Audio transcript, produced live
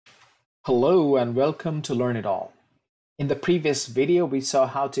Hello and welcome to Learn It All. In the previous video, we saw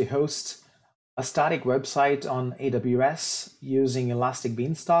how to host a static website on AWS using Elastic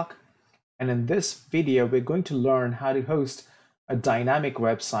Beanstalk. And in this video, we're going to learn how to host a dynamic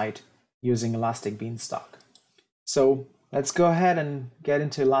website using Elastic Beanstalk. So let's go ahead and get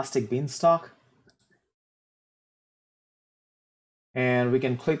into Elastic Beanstalk. And we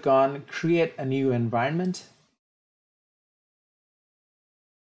can click on Create a New Environment.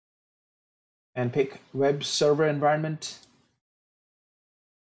 And pick web server environment.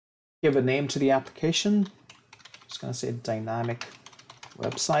 Give a name to the application. Just going to say dynamic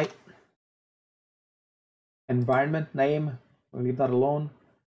website. Environment name, we'll leave that alone.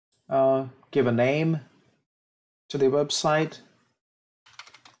 Give a name to the website.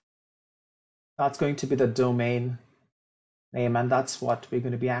 That's going to be the domain name, and that's what we're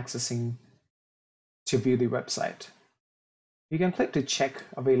going to be accessing to view the website. You can click to check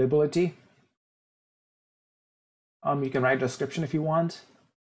availability. You can write a description if you want.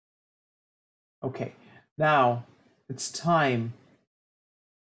 Okay, now it's time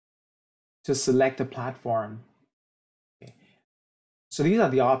to select a platform. Okay. So these are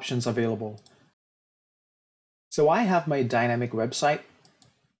the options available. So I have my dynamic website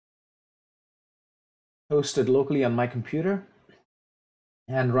hosted locally on my computer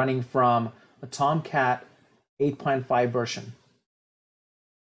and running from a Tomcat 8.5 version.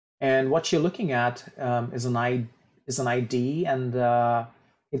 And what you're looking at is an ID, and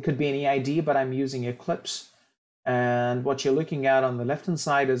it could be any ID, but I'm using Eclipse. And what you're looking at on the left-hand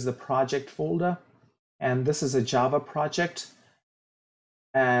side is the project folder. And this is a Java project.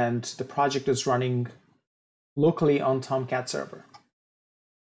 And the project is running locally on Tomcat server.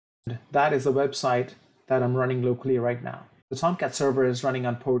 And that is the website that I'm running locally right now. The Tomcat server is running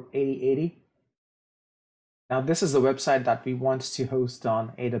on port 8080. Now, this is the website that we want to host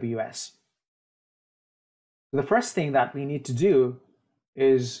on AWS. The first thing that we need to do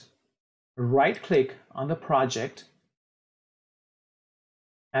is right-click on the project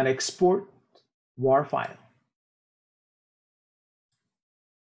and export WAR file.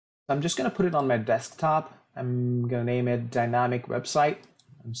 I'm just going to put it on my desktop. I'm going to name it Dynamic Website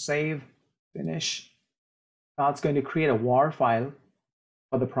and save, finish. Now it's going to create a WAR file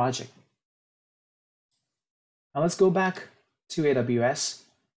for the project. Now let's go back to AWS,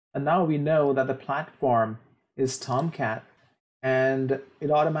 and now we know that the platform is Tomcat, and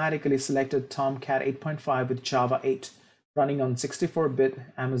it automatically selected Tomcat 8.5 with Java 8 running on 64-bit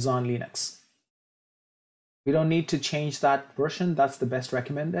Amazon Linux. We don't need to change that version, that's the best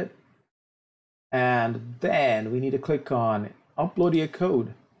recommended. And then we need to click on upload your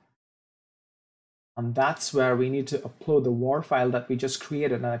code. And that's where we need to upload the WAR file that we just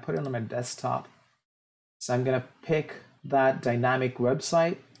created, and I put it on my desktop. So I'm going to pick that dynamic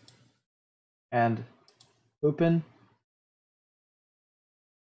website and open.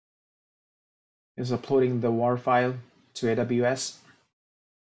 Is uploading the WAR file to AWS.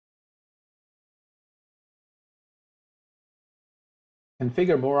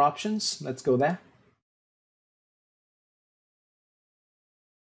 Configure more options. Let's go there.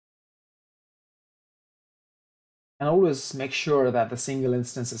 And always make sure that the single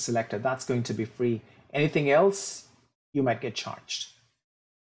instance is selected. That's going to be free. Anything else, you might get charged.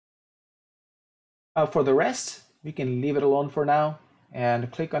 For the rest, we can leave it alone for now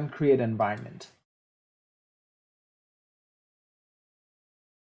and click on Create Environment.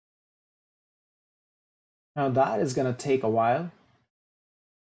 Now that is going to take a while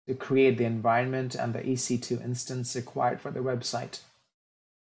to create the environment and the EC2 instance required for the website.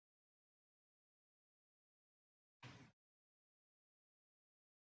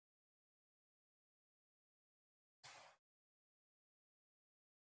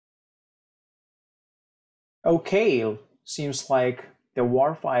 Okay, seems like the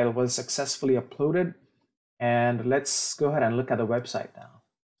WAR file was successfully uploaded, and let's go ahead and look at the website now.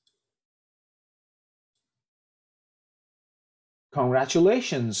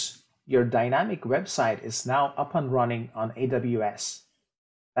 Congratulations, your dynamic website is now up and running on AWS.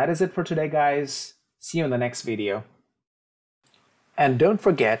 That is it for today, guys. See you in the next video. And don't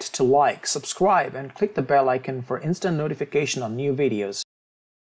forget to like, subscribe, and click the bell icon for instant notification on new videos.